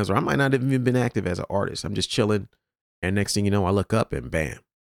during times where I might not have even been active as an artist. I'm just chilling. And next thing you know, I look up and bam.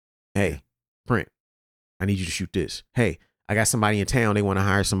 Hey, print. I need you to shoot this. Hey, I got somebody in town. They want to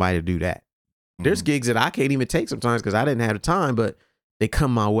hire somebody to do that. There's gigs that I can't even take sometimes because I didn't have the time, but they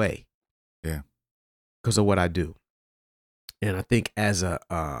come my way. Yeah. Because of what I do. And I think as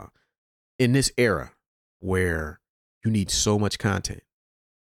in this era where you need so much content,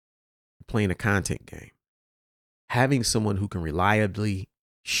 playing a content game, having someone who can reliably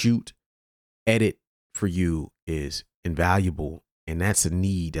shoot, edit for you is invaluable. And that's a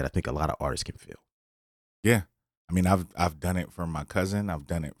need that I think a lot of artists can feel. Yeah. I mean, I've done it for my cousin. I've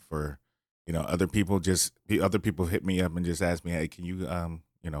done it for, other people. Other people hit me up and just ask me, hey, can you,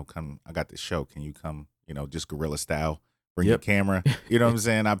 come, I got this show. Can you come, just guerrilla style, bring your camera, you know what I'm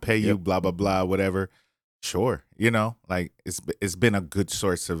saying? I pay you, blah, blah, blah, whatever. Sure. Like it's been a good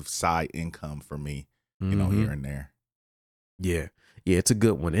source of side income for me, here and there. Yeah. Yeah. It's a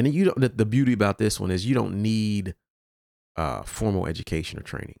good one. And the beauty about this one is you don't need formal education or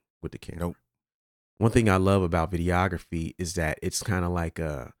training with the camera. Nope. One thing I love about videography is that it's kind of like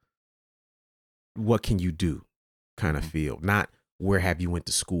what can you do kind of feel, not where have you went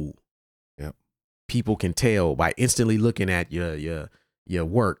to school. Yep. People can tell by instantly looking at your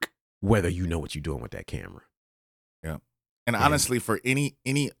work whether you know what you're doing with that camera. Yeah. And honestly, for any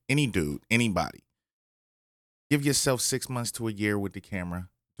dude, anybody, give yourself 6 months to a year with the camera,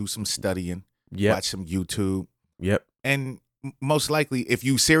 do some studying, watch some YouTube. Yep. And most likely, if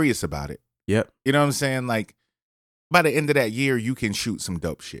you serious about it, yep. You know what I'm saying? Like by the end of that year, you can shoot some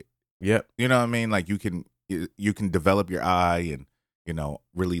dope shit. Yep. You know what I mean? Like you can develop your eye and,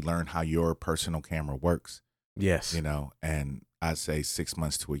 really learn how your personal camera works. Yes. And I'd say 6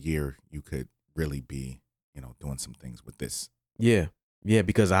 months to a year, you could really be, doing some things with this. Yeah. Yeah.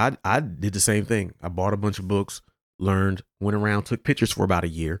 Because I did the same thing. I bought a bunch of books, learned, went around, took pictures for about a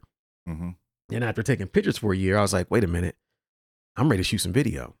year. Mm-hmm. And after taking pictures for a year, I was like, wait a minute, I'm ready to shoot some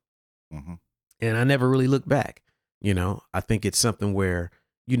video. Mm-hmm. And I never really looked back. I think it's something where,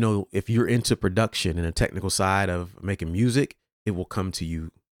 if you're into production and the technical side of making music, it will come to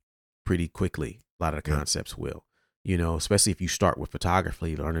you pretty quickly. A lot of the concepts will, especially if you start with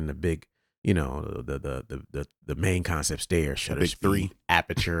photography, learning the big, the main concepts there, shutter speed, 3,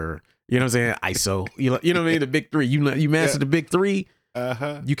 aperture, you know what I'm saying? ISO, you know what I mean? The big 3, you master the big 3,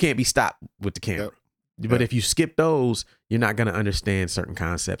 you can't be stopped with the camera. Yep. But if you skip those, you're not going to understand certain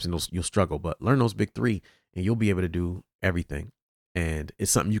concepts and you'll struggle. But learn those big 3 and you'll be able to do everything. And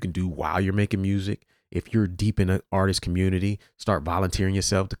it's something you can do while you're making music. If you're deep in an artist community, start volunteering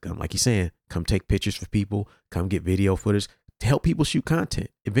yourself to come, like you're saying, come take pictures for people, come get video footage to help people shoot content.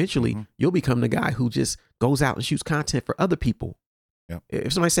 Eventually, you'll become the guy who just goes out and shoots content for other people. Yep.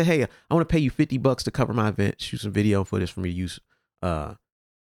 If somebody said, hey, I want to pay you $50 to cover my event, shoot some video footage for me to use,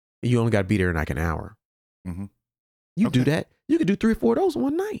 you only got to be there in like an hour. Mm-hmm. You do that. You could do 3 or 4 of those in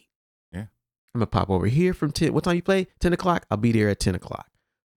one night. Yeah. I'm going to pop over here from 10. What time you play? 10 o'clock. I'll be there at 10 o'clock.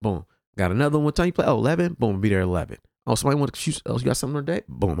 Boom. Got another one. What time you play? Oh, 11. Boom. I'll be there at 11. Oh, somebody want to shoot. Oh, you got something today?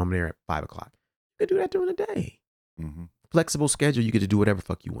 Boom. I'm there at 5 o'clock. You can do that during the day. Mm-hmm. Flexible schedule. You get to do whatever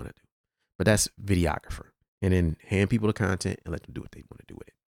fuck you want to do. But that's videographer. And then hand people the content and let them do what they want to do with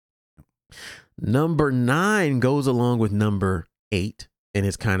it. Number 9 goes along with number 8. And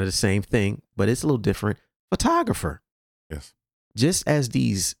it's kind of the same thing, but it's a little different. Photographer. Yes. Just as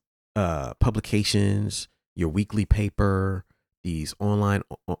these publications, your weekly paper, these online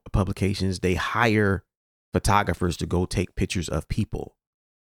publications, they hire photographers to go take pictures of people.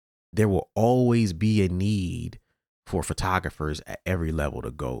 There will always be a need for photographers at every level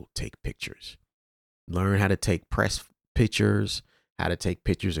to go take pictures. Learn how to take press pictures, how to take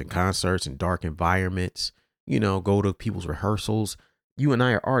pictures in concerts and dark environments, go to people's rehearsals. You and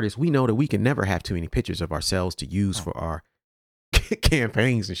I are artists. We know that we can never have too many pictures of ourselves to use for our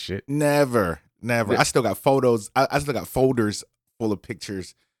campaigns and shit. Never. I still got photos. I still got folders full of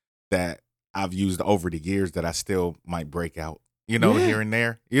pictures that I've used over the years that I still might break out, here and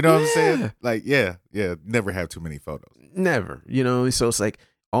there. You know what I'm saying? Like, yeah. Never have too many photos. Never, So it's like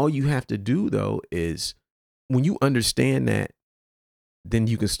all you have to do, though, is when you understand that, then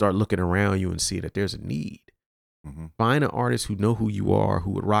you can start looking around you and see that there's a need. Mm-hmm. Find an artist who know who you are, who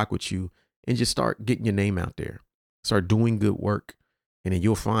would rock with you, and just start getting your name out there. Start doing good work, and then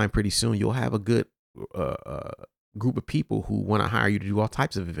you'll find pretty soon you'll have a good group of people who want to hire you to do all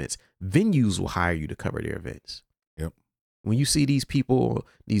types of events. Venues will hire you to cover their events. Yep. When you see these people,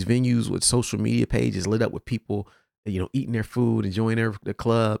 these venues with social media pages lit up with people, eating their food, enjoying the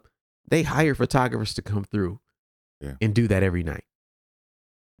club, they hire photographers to come through and do that every night.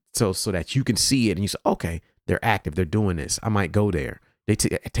 So that you can see it and you say, okay, they're active, they're doing this. I might go there. They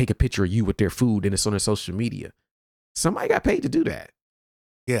take a picture of you with their food and it's on their social media. Somebody got paid to do that.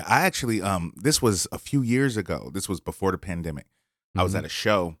 Yeah, I actually this was a few years ago. This was before the pandemic. I was Mhm. at a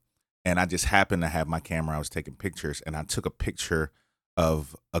show and I just happened to have my camera. I was taking pictures and I took a picture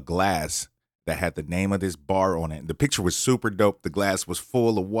of a glass that had the name of this bar on it. The picture was super dope. The glass was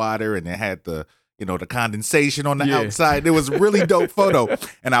full of water and it had the the condensation on the Yeah. outside. It was a really dope photo.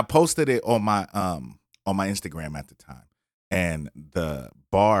 And I posted it on my Instagram at the time. And the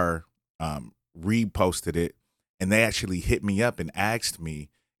bar reposted it and they actually hit me up and asked me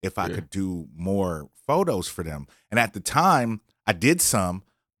if I Yeah. could do more photos for them. And at the time, I did some,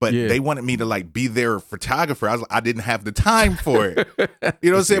 but Yeah. they wanted me to like be their photographer. I didn't have the time for it. You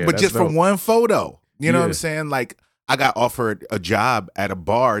know what I'm saying? Yeah, But that's just for dope. one photo, you know what Yeah. I'm saying? Like I got offered a job at a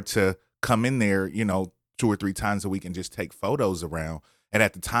bar to come in there, 2 or 3 times a week and just take photos around. And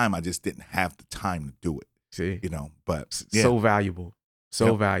at the time, I just didn't have the time to do it, See, But yeah, so valuable,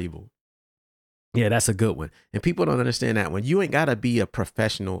 so Yep. valuable. Yeah, that's a good one. And people don't understand that one. You ain't got to be a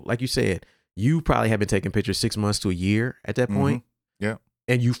professional. Like you said, you probably have been taking pictures 6 months to a year at that point. Yeah.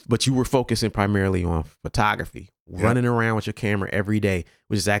 But you were focusing primarily on photography, Yeah. running around with your camera every day,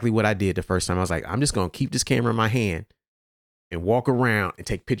 which is exactly what I did the first time. I was like, I'm just going to keep this camera in my hand and walk around and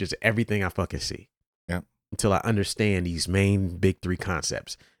take pictures of everything I fucking see. Yep. Until I understand these main big 3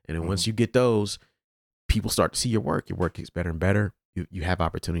 concepts. And then Mm-hmm. once you get those, people start to see your work. Your work gets better and better. You have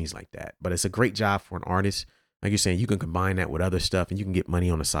opportunities like that. But it's a great job for an artist. Like you're saying, you can combine that with other stuff and you can get money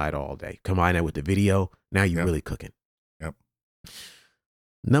on the side all day. Combine that with the video. Now you're Yep. really cooking. Yep.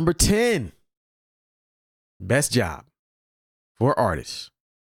 Number 10, best job for artists,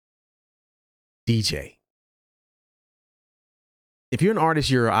 DJ. If you're an artist,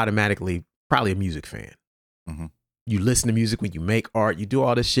 you're automatically probably a music fan. Mhm. You listen to music when you make art, you do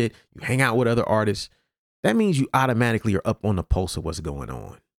all this shit, you hang out with other artists. That means you automatically are up on the pulse of what's going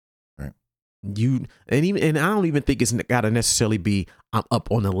on. Right. And I don't even think it's got to necessarily be I'm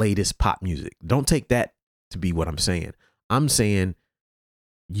up on the latest pop music. Don't take that to be what I'm saying. I'm saying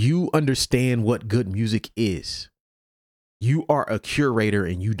you understand what good music is. You are a curator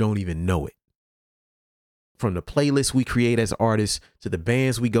and you don't even know it. From the playlists we create as artists to the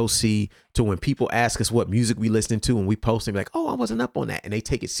bands we go see to when people ask us what music we listen to and we post and be like, oh, I wasn't up on that. And they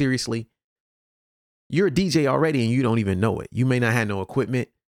take it seriously. You're a DJ already and you don't even know it. You may not have no equipment,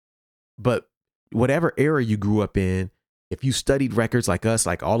 but whatever era you grew up in, if you studied records like us,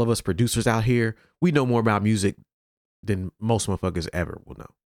 like all of us producers out here, we know more about music than most motherfuckers ever will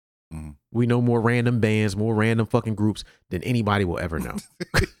know. Mhm. We know more random bands, more random fucking groups than anybody will ever know.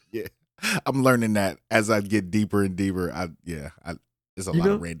 Yeah. I'm learning that as I get deeper and deeper. There's a You lot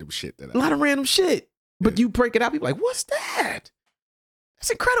know? of random shit that A lot of random shit. But you break it out, people are like, what's that?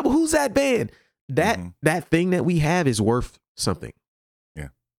 That's incredible. Who's that band? That thing that we have is worth something. Yeah.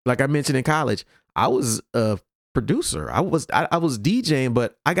 Like I mentioned in college, I was a producer. I was DJing,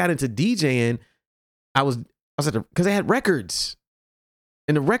 but I got into DJing. I was at because they had records.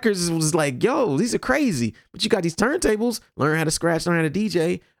 And the records was like, yo, these are crazy. But you got these turntables, learn how to scratch, learn how to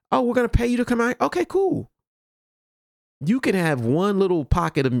DJ. Oh, we're going to pay you to come out. Okay, cool. You can have one little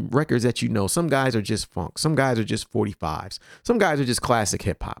pocket of records that you know. Some guys are just funk. Some guys are just 45s. Some guys are just classic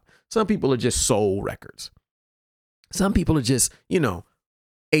hip hop. Some people are just soul records. Some people are just,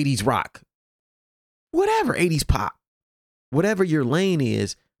 80s rock. Whatever, 80s pop. Whatever your lane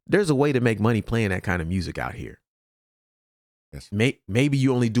is, there's a way to make money playing that kind of music out here. Yes. Maybe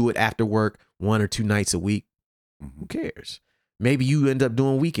you only do it after work 1 or 2 nights a week. Who cares? Maybe you end up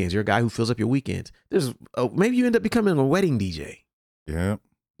doing weekends. You're a guy who fills up your weekends. Maybe you end up becoming a wedding DJ. Yeah.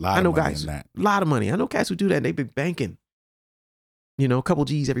 I know money guys, in that. a lot of money. I know cats who do that. And they've been banking, a couple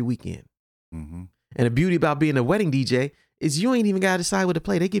G's every weekend. Mm-hmm. And the beauty about being a wedding DJ is you ain't even got to decide what to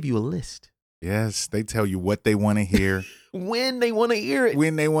play. They give you a list. Yes, they tell you what they want to hear, When they want to hear it.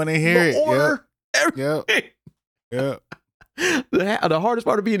 when they want to hear it. The order. Yep. Yep. The hardest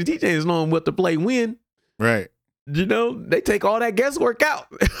part of being a DJ is knowing what to play when. Right. They take all that guesswork out.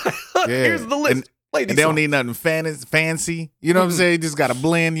 Here's the list. Play these And they don't songs. need nothing fancy. You know what I'm saying? You just got to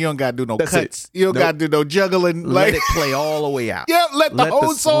blend. You don't got to do no That's cuts. it. You don't Nope. got to do no juggling. Let it play all the way out. Yep. Let the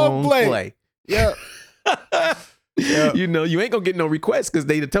whole song play. Yep. Yep. You ain't gonna get no requests because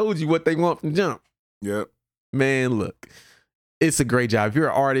they told you what they want from jump. Yep. Man, look, it's a great job. If you're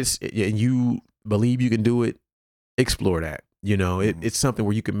an artist and you believe you can do it, explore that. It's something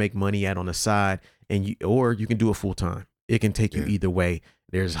where you can make money at on the side, or you can do it full time. It can take you either way.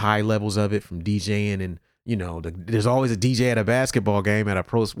 There's high levels of it from DJing, and there's always a DJ at a basketball game, at a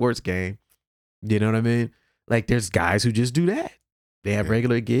pro sports game. You know what I mean? Like there's guys who just do that. They have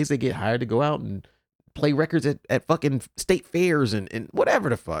regular gigs. They get hired to go out and play records at fucking state fairs and whatever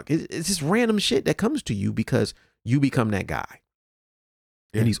the fuck. It's just random shit that comes to you because you become that guy.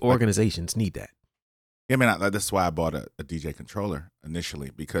 And these organizations need that. Yeah, man, that's why I bought a DJ controller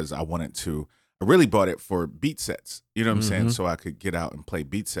initially, because I really bought it for beat sets, you know what I'm saying? So I could get out and play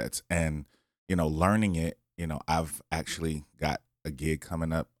beat sets, and, learning it, I've actually got a gig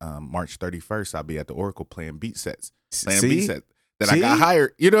coming up March 31st. I'll be at the Oracle playing beat sets that I got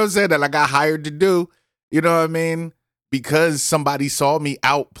hired, you know what I'm saying? That I got hired to do, you know what I mean? Because somebody saw me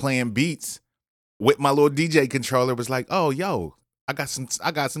out playing beats with my little DJ controller, was like, oh, yo, I got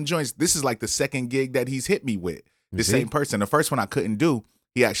some joints. This is like the second gig that he's hit me with. The same person. The first one I couldn't do,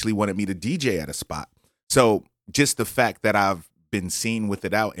 he actually wanted me to DJ at a spot. So just the fact that I've been seen with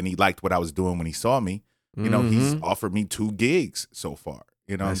it out, and he liked what I was doing when he saw me, he's offered me 2 gigs so far.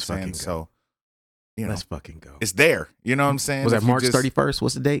 You know what I'm saying? So, let's fucking go. It's there. You know what I'm saying? Was that March 31st?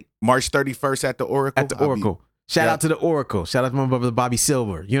 What's the date? March 31st at the Oracle. At the Oracle. Shout out to the Oracle. Shout out to my brother Bobby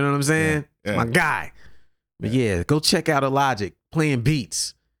Silver. You know what I'm saying? Yeah. My guy. But yeah, go check out Illogic playing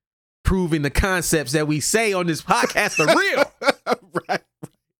beats, proving the concepts that we say on this podcast are real.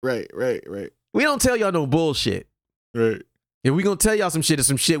 Right. We don't tell y'all no bullshit. Right. If we gonna tell y'all some shit, it's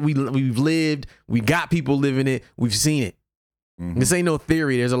some shit we've lived. We got people living it. We've seen it. This ain't no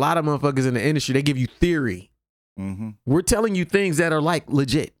theory. There's a lot of motherfuckers in the industry. They give you theory. We're telling you things that are like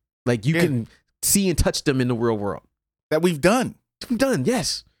legit. Like you can see and touch them in the real world. That we've done. We've done,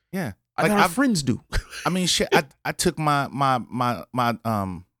 yes. Yeah. Like our friends do. I mean, shit. I took my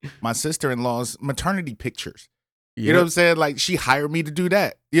sister-in-law's maternity pictures. You know what I'm saying? Like, she hired me to do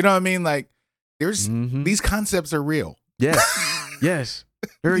that. You know what I mean? Like, there's these concepts are real. Yes. Yes.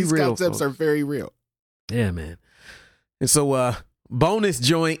 Very these real. These concepts are very real. Yeah, man. And so, bonus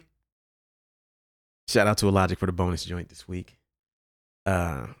joint. Shout out to Illogic for the bonus joint this week.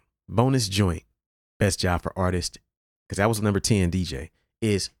 Bonus joint, best job for artist, because that was number 10 DJ,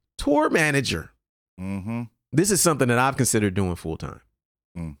 is tour manager. This is something that I've considered doing full time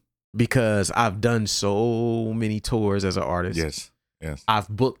because I've done so many tours as an artist. Yes. I've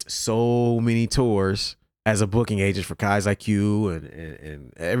booked so many tours as a booking agent for Kai's IQ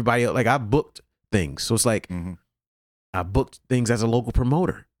and everybody else. Like, I've booked things. So it's like, I booked things as a local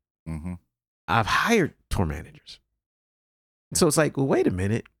promoter. I've hired tour managers. So it's like, well, wait a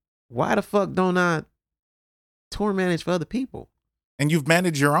minute. Why the fuck don't I tour manage for other people? And you've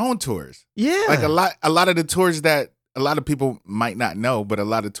managed your own tours. Yeah. Like a lot of the tours that a lot of people might not know, but a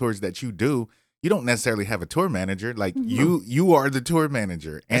lot of tours that you do, you don't necessarily have a tour manager. Like you are the tour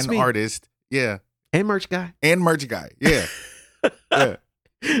manager and artist. Yeah. And merch guy. Yeah. Yeah.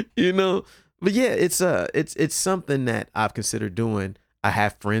 But yeah, it's something that I've considered doing. I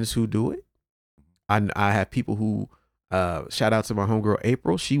have friends who do it. I have people who shout out to my homegirl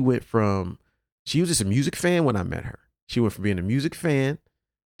April. She was just a music fan when I met her. She went from being a music fan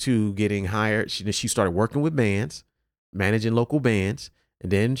to getting hired. She started working with bands, managing local bands.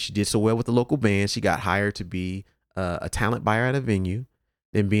 And then she did so well with the local bands, she got hired to be a talent buyer at a venue.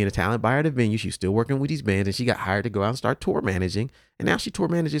 Then being a talent buyer at a venue, she's still working with these bands, and she got hired to go out and start tour managing. And now she tour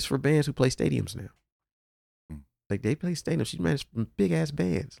manages for bands who play stadiums now. Like, they play stadiums. She's managed big ass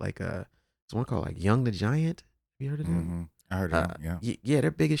bands. Like there's one called like Young the Giant. Have you heard of them? I heard of them, yeah. Yeah,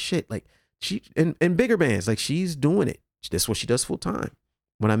 they're big as shit. Like, she and bigger bands, like, she's doing it. That's what she does full time.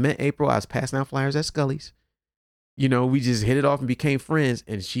 When I met April, I was passing out flyers at Scully's. We just hit it off and became friends.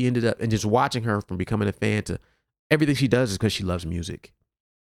 And she ended up, and just watching her from becoming a fan to everything she does is because she loves music.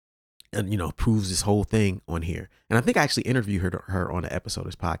 And, proves this whole thing on here. And I think I actually interviewed her on an episode of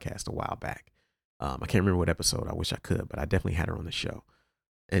this podcast a while back. I can't remember what episode. I wish I could, but I definitely had her on the show.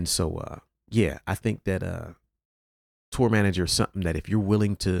 And so, yeah, I think that tour manager is something that if you're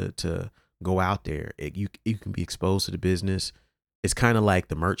willing to go out there, you can be exposed to the business. It's kind of like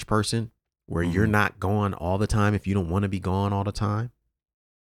the merch person, where you're not gone all the time. If you don't want to be gone all the time,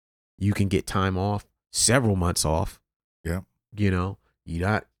 you can get time off, several months off. Yeah. You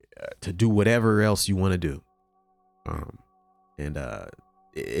not to do whatever else you want to do. And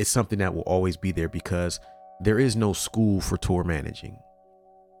it's something that will always be there because there is no school for tour managing.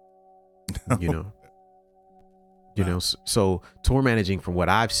 So tour managing, from what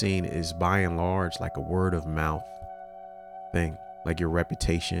I've seen, is by and large like a word of mouth thing, like your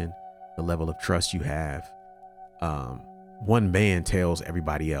reputation, the level of trust you have. One band tells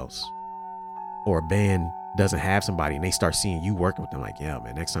everybody else, or a band doesn't have somebody and they start seeing you working with them, like, yeah,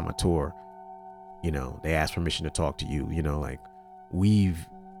 man, next time I tour, they ask permission to talk to you, like, we've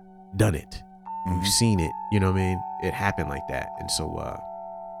done it. We've seen it, it happened like that. And so,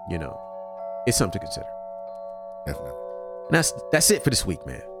 it's something to consider. Definitely. And that's it for this week,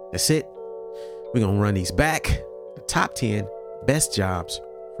 man. That's it. We're going to run these back. The top 10 best jobs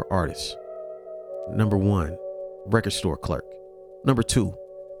for artists. Number 1, record store clerk. Number 2,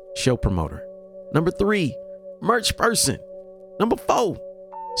 show promoter. Number 3, merch person. Number 4,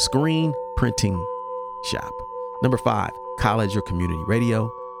 screen printing shop. Number 5, college or community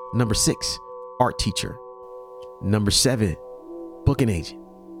radio. Number 6, art teacher. Number 7, booking agent.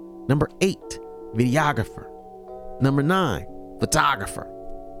 Number 8, videographer. Number 9, photographer.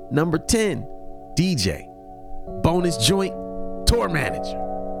 Number 10, DJ. Bonus joint, tour manager.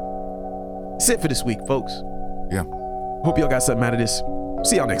 That's it for this week, folks. Yeah. Hope y'all got something out of this.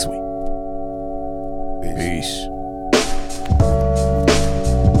 See y'all next week. Peace.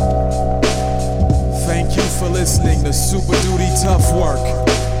 Thank you for listening to Super Duty Tough Work.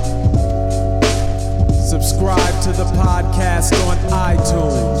 Subscribe to the podcast on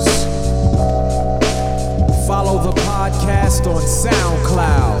iTunes. Follow the podcast on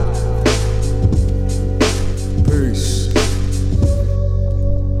SoundCloud. Peace.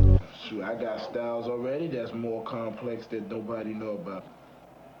 Shoot, I got styles already that's more complex that nobody know about.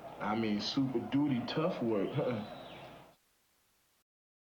 I mean, super duty tough work.